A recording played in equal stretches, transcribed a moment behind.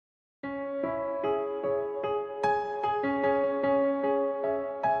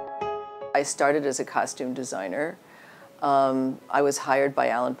I started as a costume designer. I was hired by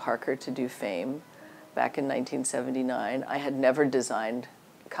Alan Parker to do Fame back in 1979. I had never designed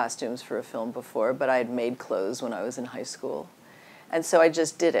costumes for a film before, but I had made clothes when I was in high school. And so I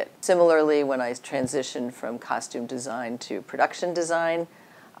just did it. Similarly, when I transitioned from costume design to production design,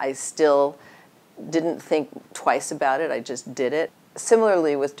 I still didn't think twice about it, I just did it.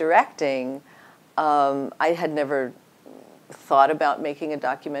 Similarly with directing, I had never thought about making a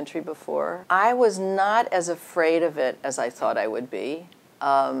documentary before. I was not as afraid of it as I thought I would be,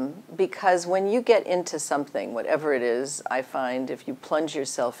 because when you get into something, whatever it is, I find if you plunge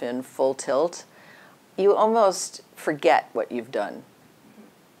yourself in full tilt, you almost forget what you've done.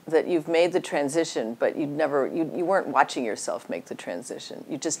 That you've made the transition, but you weren't watching yourself make the transition.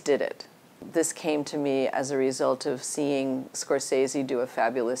 You just did it. This came to me as a result of seeing Scorsese do a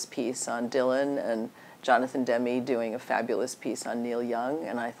fabulous piece on Dylan and Jonathan Demme doing a fabulous piece on Neil Young,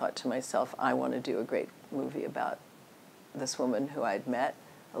 and I thought to myself, I want to do a great movie about this woman who I'd met,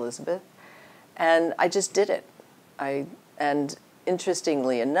 Elizabeth, and I just did it. And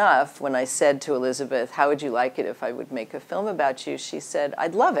interestingly enough, when I said to Elizabeth, how would you like it if I would make a film about you, she said,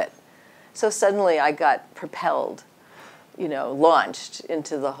 I'd love it. So suddenly I got propelled, you know, launched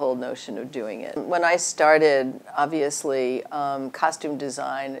into the whole notion of doing it. When I started, obviously, costume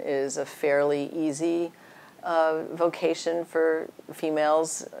design is a fairly easy vocation for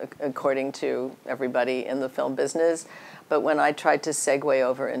females, according to everybody in the film business. But when I tried to segue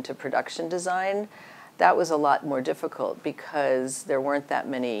over into production design, that was a lot more difficult because there weren't that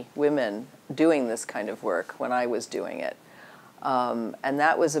many women doing this kind of work when I was doing it. And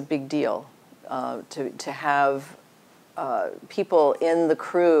that was a big deal, to have people in the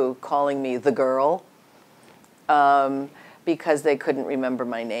crew calling me the girl because they couldn't remember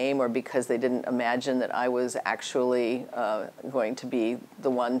my name or because they didn't imagine that I was actually going to be the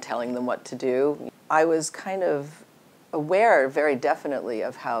one telling them what to do. I was kind of aware very definitely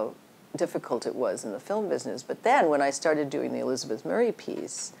of how difficult it was in the film business. But then when I started doing the Elizabeth Murray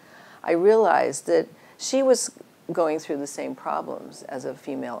piece, I realized that she was going through the same problems as a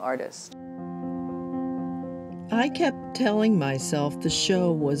female artist. I kept telling myself the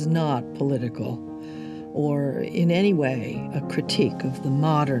show was not political or in any way a critique of the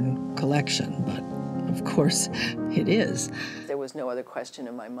modern collection, but of course it is. There was no other question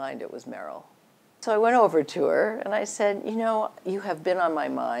in my mind, it was Meryl. So I went over to her and I said, you know, you have been on my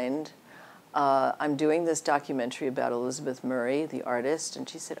mind. I'm doing this documentary about Elizabeth Murray, the artist. And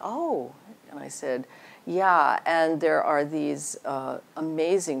she said, oh. And I said, yeah, and there are these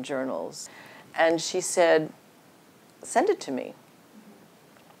amazing journals. And she said, send it to me.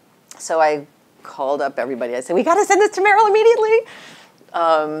 So I called up everybody. I said, we got to send this to Meryl immediately.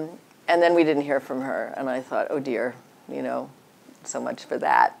 And then we didn't hear from her. And I thought, oh dear, you know, so much for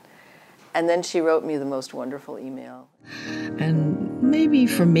that. And then she wrote me the most wonderful email. And maybe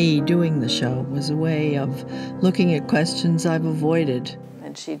for me, doing the show was a way of looking at questions I've avoided.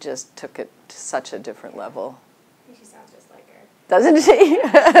 And she just took it to such a different level. She sounds just like her. Doesn't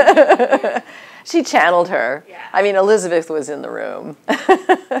she? She channeled her. Yeah. I mean, Elizabeth was in the room.